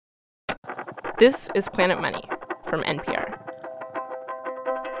This is Planet Money from NPR.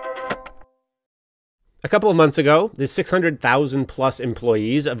 A couple of months ago, the 600,000-plus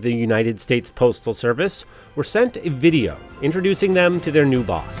employees of the United States Postal Service were sent a video introducing them to their new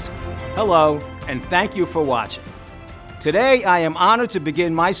boss. Hello, and thank you for watching. Today, I am honored to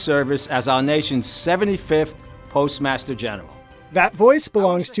begin my service as our nation's 75th Postmaster General. That voice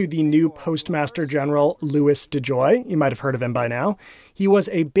belongs to the new Postmaster General, Louis DeJoy. You might have heard of him by now. He was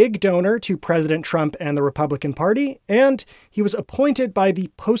a big donor to President Trump and the Republican Party, and he was appointed by the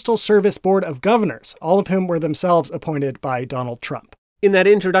Postal Service Board of Governors, all of whom were themselves appointed by Donald Trump. In that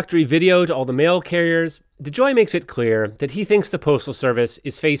introductory video to all the mail carriers, DeJoy makes it clear that he thinks the Postal Service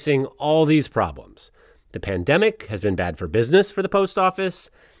is facing all these problems. The pandemic has been bad for business for the post office,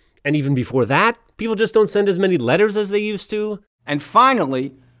 and even before that, people just don't send as many letters as they used to. And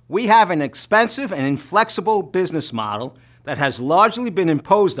finally, we have an expensive and inflexible business model that has largely been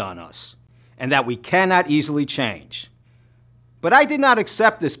imposed on us and that we cannot easily change. But I did not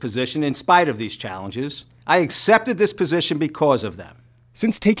accept this position in spite of these challenges. I accepted this position because of them.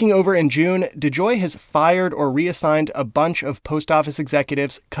 Since taking over in June, DeJoy has fired or reassigned a bunch of post office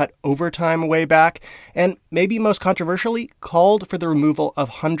executives, cut overtime way back, and maybe most controversially, called for the removal of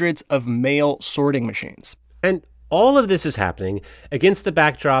hundreds of mail sorting machines. And all of this is happening against the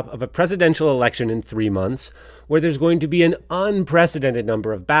backdrop of a presidential election in 3 months, where there's going to be an unprecedented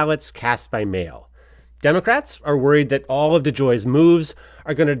number of ballots cast by mail. Democrats are worried that all of DeJoy's moves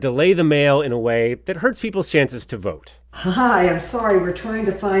are going to delay the mail in a way that hurts people's chances to vote. Hi, I'm sorry. We're trying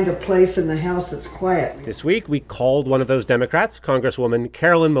to find a place in the House that's quiet. This week, we called one of those Democrats, Congresswoman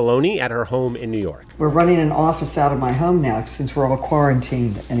Carolyn Maloney, at her home in New York. We're running an office out of my home now since we're all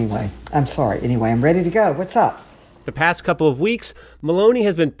quarantined anyway. I'm sorry. Anyway, I'm ready to go. What's up? The past couple of weeks, Maloney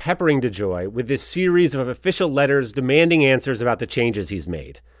has been peppering DeJoy with this series of official letters demanding answers about the changes he's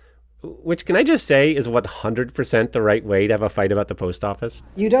made. Which, can I just say, is 100% the right way to have a fight about the post office?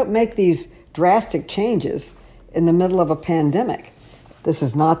 You don't make these drastic changes in the middle of a pandemic. This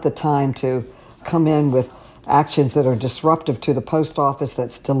is not the time to come in with actions that are disruptive to the post office,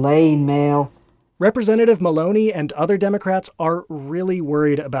 that's delaying mail. Representative Maloney and other Democrats are really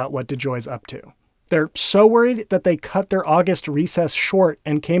worried about what DeJoy's up to. They're so worried that they cut their August recess short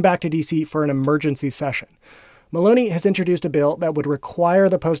and came back to D.C. for an emergency session. Maloney has introduced a bill that would require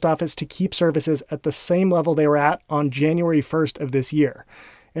the post office to keep services at the same level they were at on January 1st of this year.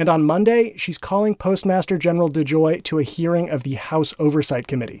 And on Monday, she's calling Postmaster General DeJoy to a hearing of the House Oversight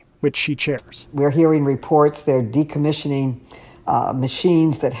Committee, which she chairs. We're hearing reports they're decommissioning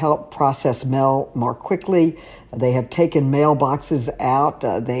machines that help process mail more quickly. They have taken mailboxes out.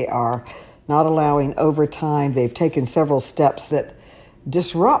 They are not allowing overtime. They've taken several steps that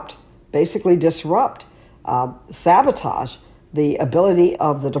basically disrupt, sabotage the ability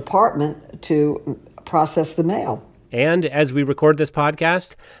of the department to process the mail. And as we record this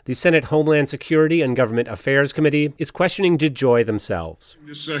podcast, the Senate Homeland Security and Government Affairs Committee is questioning DeJoy themselves.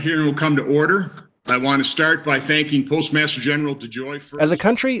 This hearing will come to order. I want to start by thanking Postmaster General DeJoy first. As a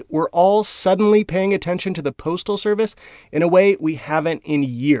country, we're all suddenly paying attention to the Postal Service in a way we haven't in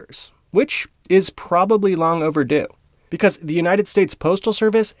years, which is probably long overdue. Because the United States Postal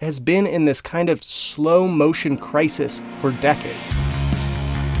Service has been in this kind of slow-motion crisis for decades.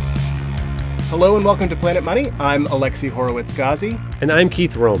 Hello and welcome to Planet Money. I'm Alexi Horowitz-Ghazi. And I'm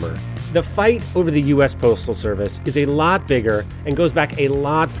Keith Romer. The fight over the U.S. Postal Service is a lot bigger and goes back a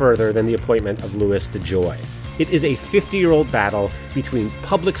lot further than the appointment of Louis DeJoy. It is a 50-year-old battle between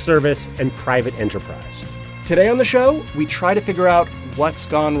public service and private enterprise. Today on the show, we try to figure out what's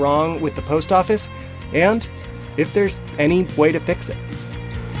gone wrong with the post office and if there's any way to fix it.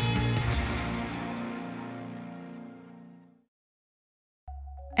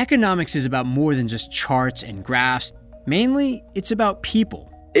 Economics is about more than just charts and graphs. Mainly, it's about people.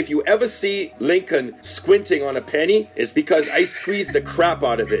 If you ever see Lincoln squinting on a penny, it's because I squeezed the crap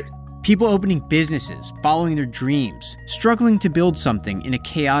out of it. People opening businesses, following their dreams, struggling to build something in a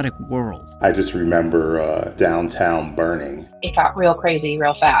chaotic world. I just remember downtown burning. It got real crazy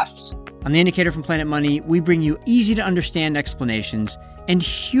real fast. On The Indicator from Planet Money, we bring you easy-to-understand explanations and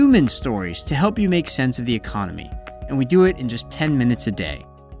human stories to help you make sense of the economy. And we do it in just 10 minutes a day.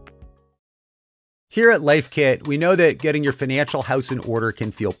 Here at Life Kit, we know that getting your financial house in order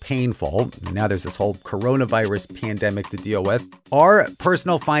can feel painful. Now there's this whole coronavirus pandemic to deal with. Our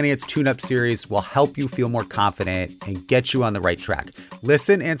personal finance tune-up series will help you feel more confident and get you on the right track.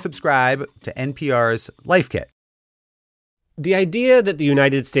 Listen and subscribe to NPR's Life Kit. The idea that the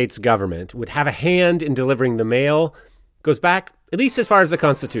United States government would have a hand in delivering the mail goes back at least as far as the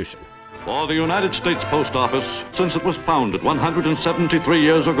Constitution. For the United States Post Office, since it was founded 173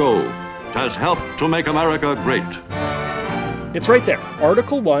 years ago, has helped to make America great. It's right there.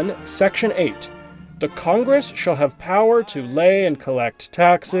 Article 1, Section 8. The Congress shall have power to lay and collect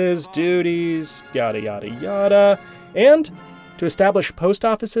taxes, duties, yada, yada, yada, and to establish post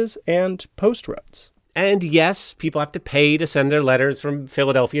offices and post roads. And yes, people have to pay to send their letters from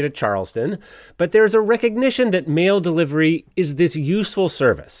Philadelphia to Charleston, but there's a recognition that mail delivery is this useful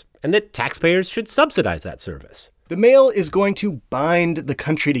service and that taxpayers should subsidize that service. The mail is going to bind the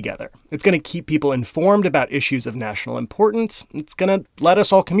country together. It's going to keep people informed about issues of national importance. It's going to let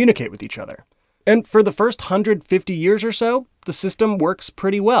us all communicate with each other. And for the first 150 years or so, the system works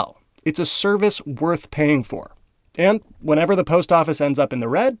pretty well. It's a service worth paying for. And whenever the post office ends up in the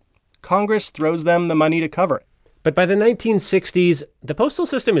red, Congress throws them the money to cover it. But by the 1960s, the postal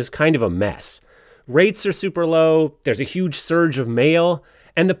system is kind of a mess. Rates are super low, there's a huge surge of mail,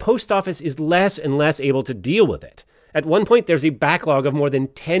 and the post office is less and less able to deal with it. At one point, there's a backlog of more than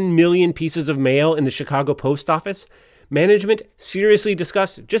 10 million pieces of mail in the Chicago post office. Management seriously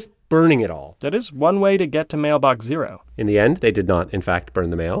discussed just burning it all. That is one way to get to mailbox zero. In the end, they did not, in fact,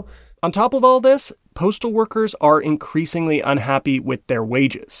 burn the mail. On top of all this, postal workers are increasingly unhappy with their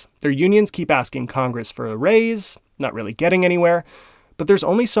wages. Their unions keep asking Congress for a raise, not really getting anywhere, but there's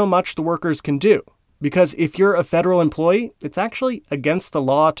only so much the workers can do. Because if you're a federal employee, it's actually against the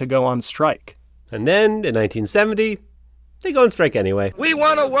law to go on strike. And then, in 1970, they go on strike anyway. We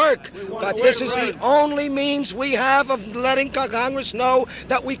want to work, but this is the only means we have of letting Congress know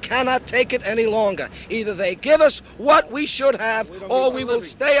that we cannot take it any longer. Either they give us what we should have, or we will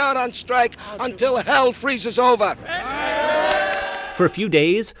stay out on strike until hell freezes over. For a few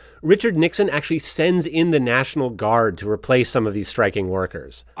days, Richard Nixon actually sends in the National Guard to replace some of these striking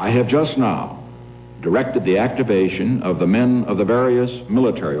workers. I have just now directed the activation of the men of the various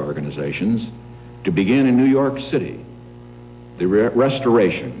military organizations to begin in New York City the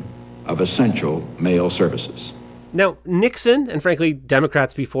restoration of essential mail services. Now, Nixon, and frankly,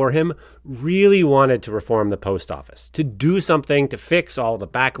 Democrats before him, really wanted to reform the post office, to do something to fix all the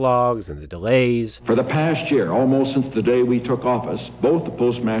backlogs and the delays. For the past year, almost since the day we took office, both the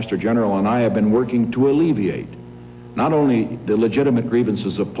Postmaster General and I have been working to alleviate not only the legitimate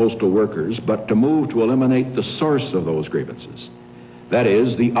grievances of postal workers, but to move to eliminate the source of those grievances. That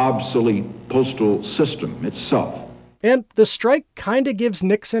is, the obsolete postal system itself. And the strike kind of gives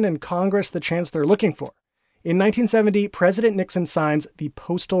Nixon and Congress the chance they're looking for. In 1970, President Nixon signs the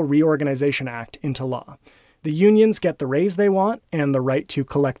Postal Reorganization Act into law. The unions get the raise they want and the right to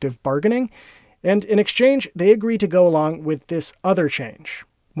collective bargaining. And in exchange, they agree to go along with this other change,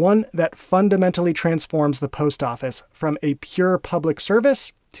 one that fundamentally transforms the post office from a pure public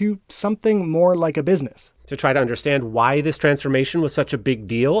service to something more like a business. To try to understand why this transformation was such a big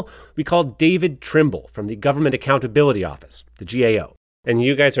deal, we called David Trimble from the Government Accountability Office, the GAO. And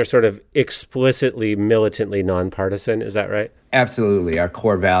you guys are sort of explicitly, militantly nonpartisan, is that right? Absolutely. Our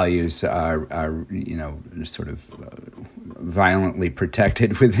core values are sort of violently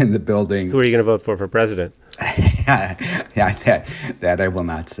protected within the building. Who are you going to vote for president? That I will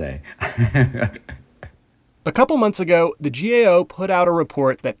not say. A couple months ago, the GAO put out a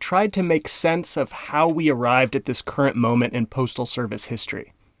report that tried to make sense of how we arrived at this current moment in Postal Service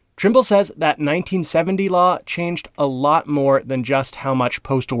history. Trimble says that 1970 law changed a lot more than just how much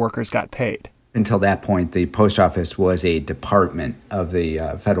postal workers got paid. Until that point, the post office was a department of the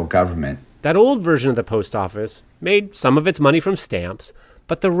federal government. That old version of the post office made some of its money from stamps,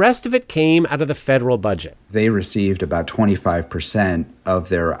 but the rest of it came out of the federal budget. They received about 25% of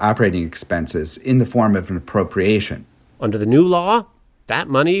their operating expenses in the form of an appropriation. Under the new law, that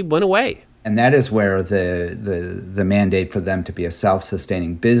money went away. And that is where the mandate for them to be a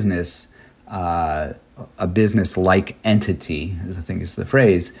self-sustaining business, a business-like entity, I think is the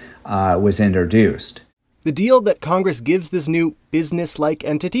phrase, was introduced. The deal that Congress gives this new business-like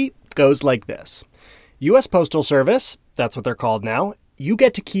entity goes like this. U.S. Postal Service, that's what they're called now, you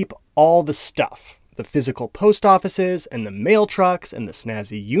get to keep all the stuff, the physical post offices and the mail trucks and the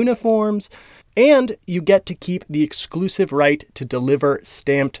snazzy uniforms, and you get to keep the exclusive right to deliver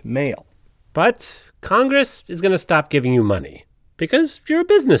stamped mail. But Congress is going to stop giving you money because you're a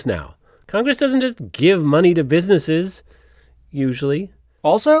business now. Congress doesn't just give money to businesses, usually.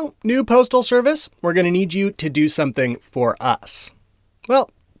 Also, new Postal Service, we're going to need you to do something for us. Well,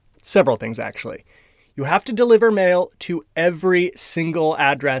 several things, actually. You have to deliver mail to every single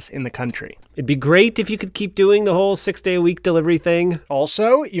address in the country. It'd be great if you could keep doing the whole 6-day-a-week delivery thing.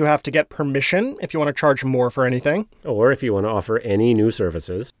 Also, you have to get permission if you want to charge more for anything. Or if you want to offer any new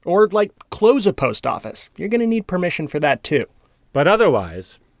services. Or, close a post office. You're going to need permission for that, too. But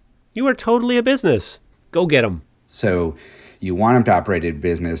otherwise, you are totally a business. Go get them. So You want them to operate a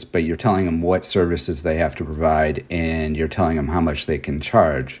business, but you're telling them what services they have to provide, and you're telling them how much they can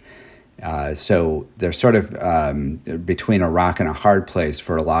charge. So they're sort of between a rock and a hard place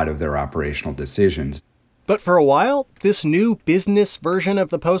for a lot of their operational decisions. But for a while, this new business version of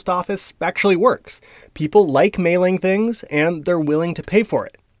the post office actually works. People like mailing things, and they're willing to pay for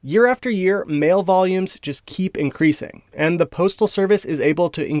it. Year after year, mail volumes just keep increasing, and the Postal Service is able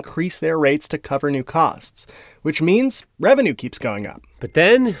to increase their rates to cover new costs, which means revenue keeps going up. But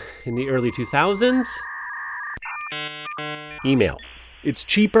then, in the early 2000s, email. It's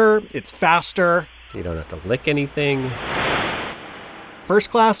cheaper, it's faster. You don't have to lick anything.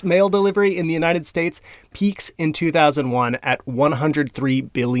 First-class mail delivery in the United States peaks in 2001 at 103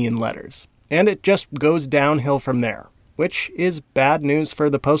 billion letters, and it just goes downhill from there, which is bad news for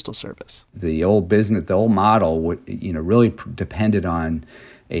the Postal Service. The old model, really depended on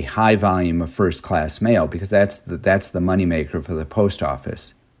a high volume of first-class mail because that's the moneymaker for the post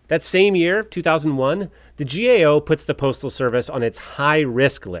office. That same year, 2001, the GAO puts the Postal Service on its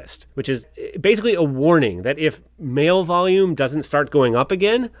high-risk list, which is basically a warning that if mail volume doesn't start going up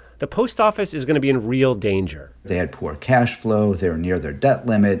again, the post office is going to be in real danger. They had poor cash flow, they were near their debt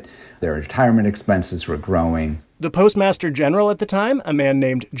limit, their retirement expenses were growing. The Postmaster General at the time, a man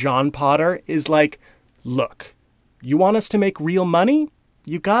named John Potter, is like, look, you want us to make real money?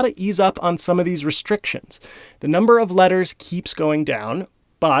 You got to ease up on some of these restrictions. The number of letters keeps going down,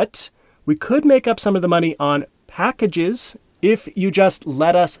 but we could make up some of the money on packages if you just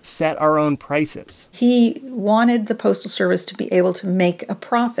let us set our own prices. He wanted the Postal Service to be able to make a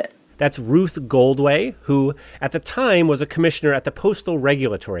profit. That's Ruth Goldway, who at the time was a commissioner at the Postal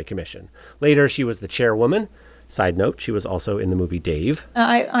Regulatory Commission. Later, she was the chairwoman. Side note, she was also in the movie Dave.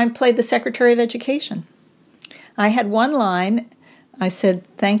 I played the Secretary of Education. I had one line. I said,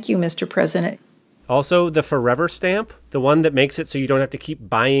 "Thank you, Mr. President." Also, the Forever stamp, the one that makes it so you don't have to keep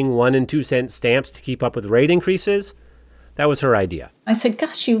buying 1 and 2 cent stamps to keep up with rate increases, that was her idea. I said,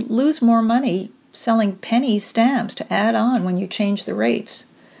 gosh, you lose more money selling penny stamps to add on when you change the rates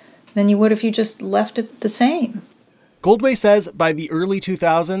than you would if you just left it the same. Goldway says by the early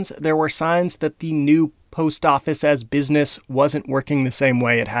 2000s, there were signs that the new post office as business wasn't working the same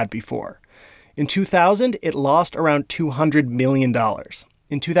way it had before. In 2000, it lost around $200 million.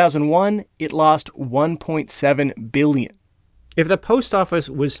 In 2001, it lost $1.7 billion. If the post office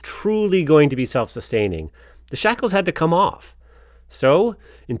was truly going to be self-sustaining, the shackles had to come off. So,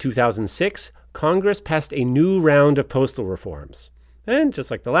 in 2006, Congress passed a new round of postal reforms. And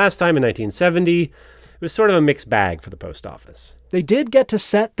just like the last time in 1970, it was sort of a mixed bag for the post office. They did get to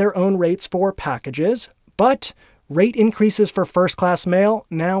set their own rates for packages, but rate increases for first-class mail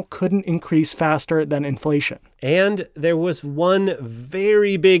now couldn't increase faster than inflation. And there was one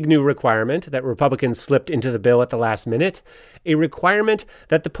very big new requirement that Republicans slipped into the bill at the last minute, a requirement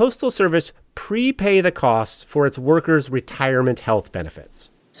that the Postal Service prepay the costs for its workers' retirement health benefits.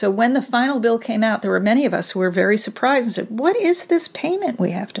 So when the final bill came out, there were many of us who were very surprised and said, what is this payment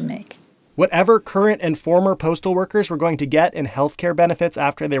we have to make? Whatever current and former postal workers were going to get in health care benefits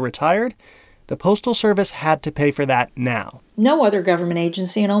after they retired, the Postal Service had to pay for that now. No other government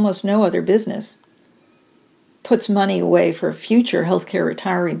agency and almost no other business puts money away for future healthcare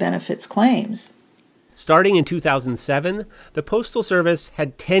retiree benefits claims. Starting in 2007, the Postal Service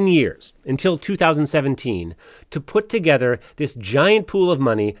had 10 years, until 2017, to put together this giant pool of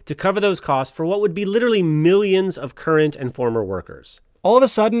money to cover those costs for what would be literally millions of current and former workers. All of a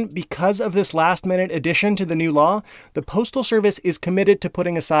sudden, because of this last-minute addition to the new law, the Postal Service is committed to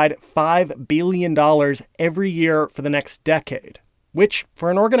putting aside $5 billion every year for the next decade, which,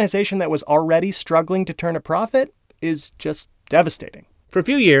 for an organization that was already struggling to turn a profit, is just devastating. For a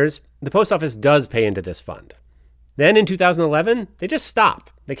few years, the post office does pay into this fund. Then in 2011, they just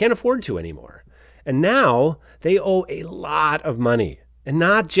stop. They can't afford to anymore. And now they owe a lot of money. And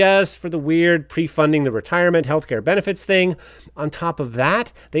not just for the weird pre-funding the retirement healthcare benefits thing. On top of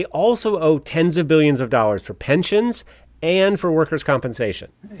that, they also owe tens of billions of dollars for pensions and for workers'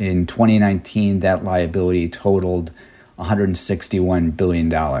 compensation. In 2019, that liability totaled $161 billion.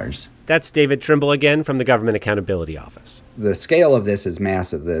 That's David Trimble again from the Government Accountability Office. The scale of this is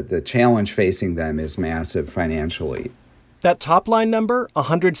massive. The challenge facing them is massive financially. That top line number,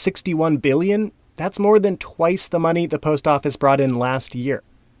 $161 billion, that's more than twice the money the post office brought in last year.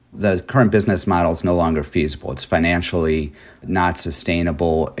 The current business model is no longer feasible. It's financially not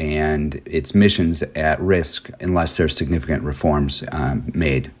sustainable, and its mission's at risk unless there's significant reforms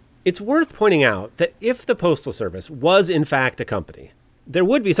made. It's worth pointing out that if the Postal Service was in fact a company, there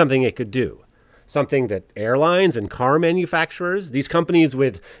would be something it could do. something that airlines and car manufacturers, these companies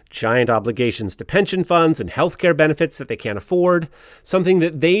with giant obligations to pension funds and healthcare benefits that they can't afford, something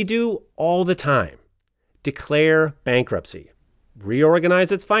that they do all the time: declare bankruptcy,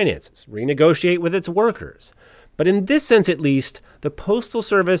 reorganize its finances, renegotiate with its workers. But in this sense, at least, the Postal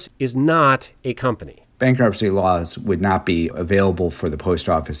Service is not a company. Bankruptcy laws would not be available for the post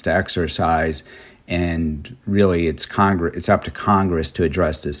office to exercise, and really it's up to Congress to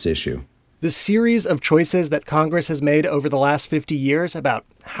address this issue. The series of choices that Congress has made over the last 50 years about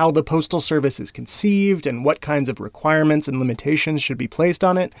how the Postal Service is conceived and what kinds of requirements and limitations should be placed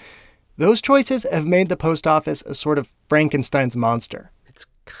on it, those choices have made the post office a sort of Frankenstein's monster. It's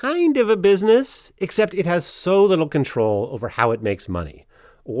kind of a business, except it has so little control over how it makes money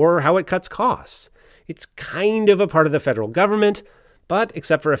or how it cuts costs. It's kind of a part of the federal government, but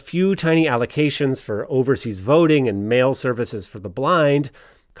except for a few tiny allocations for overseas voting and mail services for the blind,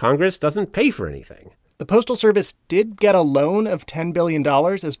 Congress doesn't pay for anything. The Postal Service did get a loan of $10 billion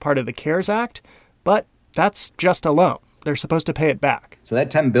as part of the CARES Act, but that's just a loan. They're supposed to pay it back. So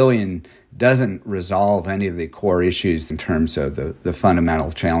that $10 billion doesn't resolve any of the core issues in terms of the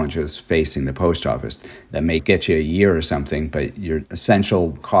fundamental challenges facing the post office. That may get you a year or something, but your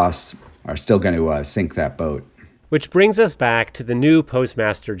essential costs are still going to sink that boat. Which brings us back to the new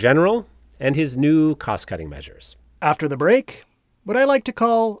Postmaster General and his new cost-cutting measures. After the break, what I like to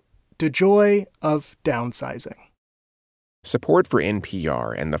call the joy of downsizing. Support for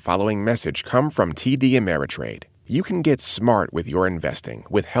NPR and the following message come from TD Ameritrade. You can get smart with your investing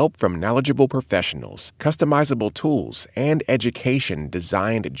with help from knowledgeable professionals, customizable tools, and education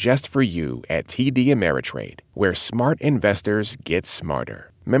designed just for you at TD Ameritrade, where smart investors get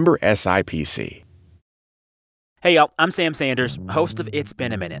smarter. Member SIPC. Hey, y'all, I'm Sam Sanders, host of It's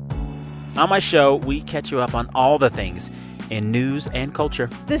Been a Minute. On my show, we catch you up on all the things in news and culture.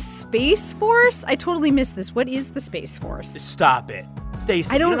 The Space Force? I totally missed this. What is the Space Force? Stop it.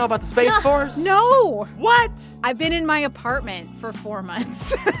 Stacey, you don't know about the Space Force? No. What? I've been in my apartment for 4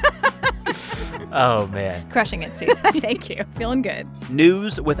 months. Oh, man. Crushing it, Stacey. Thank you. Feeling good.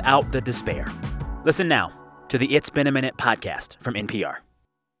 News without the despair. Listen now to the It's Been a Minute podcast from NPR.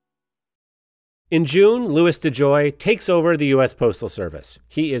 In June, Louis DeJoy takes over the U.S. Postal Service.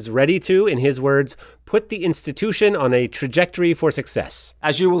 He is ready to, in his words, put the institution on a trajectory for success.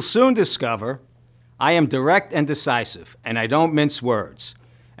 As you will soon discover, I am direct and decisive, and I don't mince words.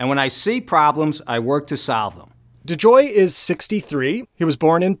 And when I see problems, I work to solve them. DeJoy is 63. He was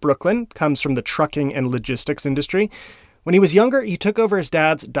born in Brooklyn, comes from the trucking and logistics industry. When he was younger, he took over his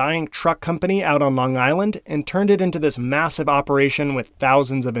dad's dying truck company out on Long Island and turned it into this massive operation with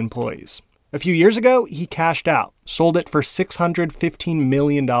thousands of employees. A few years ago, he cashed out, sold it for $615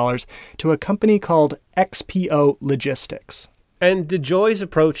 million to a company called XPO Logistics. And DeJoy's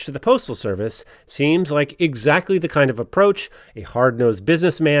approach to the Postal Service seems like exactly the kind of approach a hard-nosed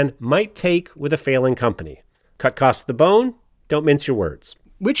businessman might take with a failing company. Cut costs to the bone, don't mince your words.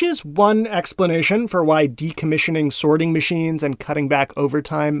 Which is one explanation for why decommissioning sorting machines and cutting back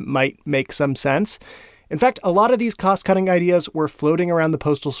overtime might make some sense. In fact, a lot of these cost-cutting ideas were floating around the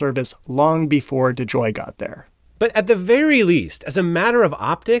Postal Service long before DeJoy got there. But at the very least, as a matter of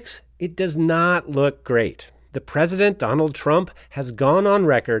optics, it does not look great. The president, Donald Trump, has gone on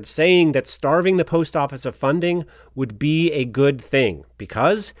record saying that starving the post office of funding would be a good thing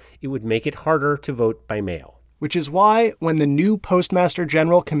because it would make it harder to vote by mail. Which is why, when the new Postmaster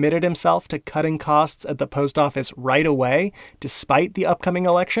General committed himself to cutting costs at the post office right away, despite the upcoming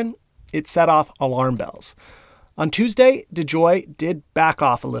election, it set off alarm bells. On Tuesday, DeJoy did back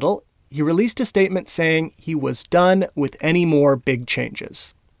off a little. He released a statement saying he was done with any more big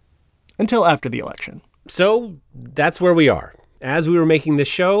changes. Until after the election. So that's where we are. As we were making this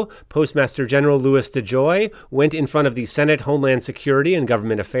show, Postmaster General Louis DeJoy went in front of the Senate Homeland Security and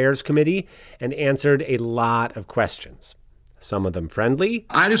Government Affairs Committee and answered a lot of questions. Some of them friendly.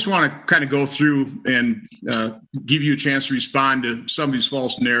 I just want to kind of go through and give you a chance to respond to some of these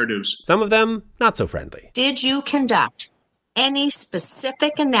false narratives. Some of them not so friendly. Did you conduct any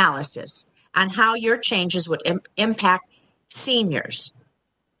specific analysis on how your changes would impact seniors?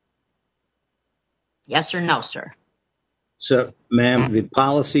 Yes or no, sir? So, ma'am, the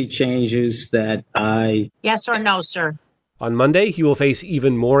policy changes that Yes or no, sir? On Monday, he will face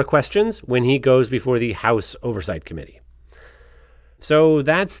even more questions when he goes before the House Oversight Committee. So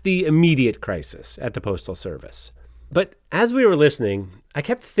that's the immediate crisis at the Postal Service. But as we were listening, I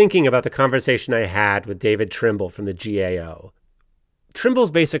kept thinking about the conversation I had with David Trimble from the GAO.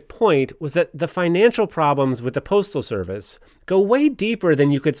 Trimble's basic point was that the financial problems with the Postal Service go way deeper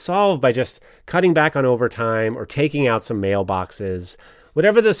than you could solve by just cutting back on overtime or taking out some mailboxes.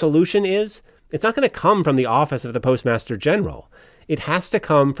 Whatever the solution is, It's not going to come from the office of the Postmaster General. It has to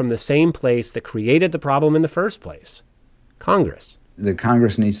come from the same place that created the problem in the first place, Congress. The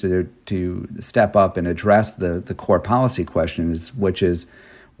Congress needs to step up and address the core policy questions, which is,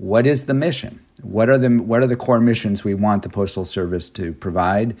 what is the mission? What are the core missions we want the Postal Service to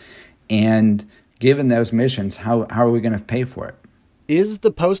provide? And given those missions, how are we going to pay for it? Is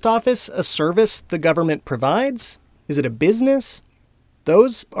the post office a service the government provides? Is it a business?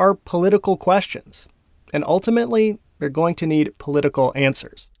 Those are political questions. And ultimately, they're going to need political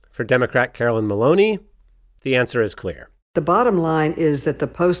answers. For Democrat Carolyn Maloney, the answer is clear. The bottom line is that the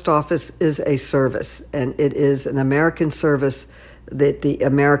post office is a service, and it is an American service that the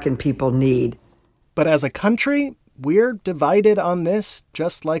American people need. But as a country, we're divided on this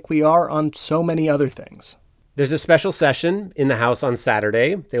just like we are on so many other things. There's a special session in the House on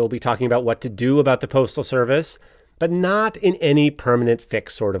Saturday. They will be talking about what to do about the Postal Service, but not in any permanent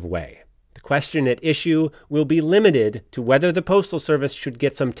fix sort of way. The question at issue will be limited to whether the Postal Service should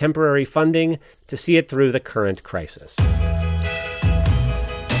get some temporary funding to see it through the current crisis.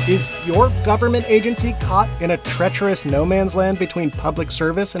 Is your government agency caught in a treacherous no man's land between public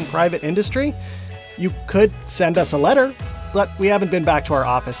service and private industry? You could send us a letter, but we haven't been back to our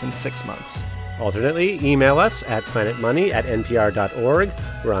office in 6 months. Alternately, email us at planetmoney@npr.org.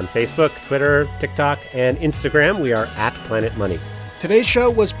 We're on Facebook, Twitter, TikTok, and Instagram. We are at Planet Money. Today's show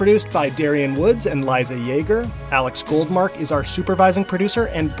was produced by Darian Woods and Liza Yeager. Alex Goldmark is our supervising producer,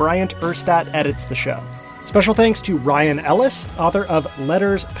 and Bryant Erstadt edits the show. Special thanks to Ryan Ellis, author of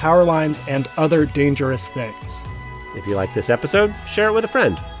Letters, Power Lines, and Other Dangerous Things. If you like this episode, share it with a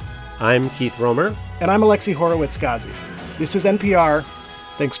friend. I'm Keith Romer. And I'm Alexi Horowitz-Ghazi. This is NPR.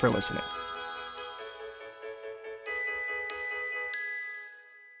 Thanks for listening.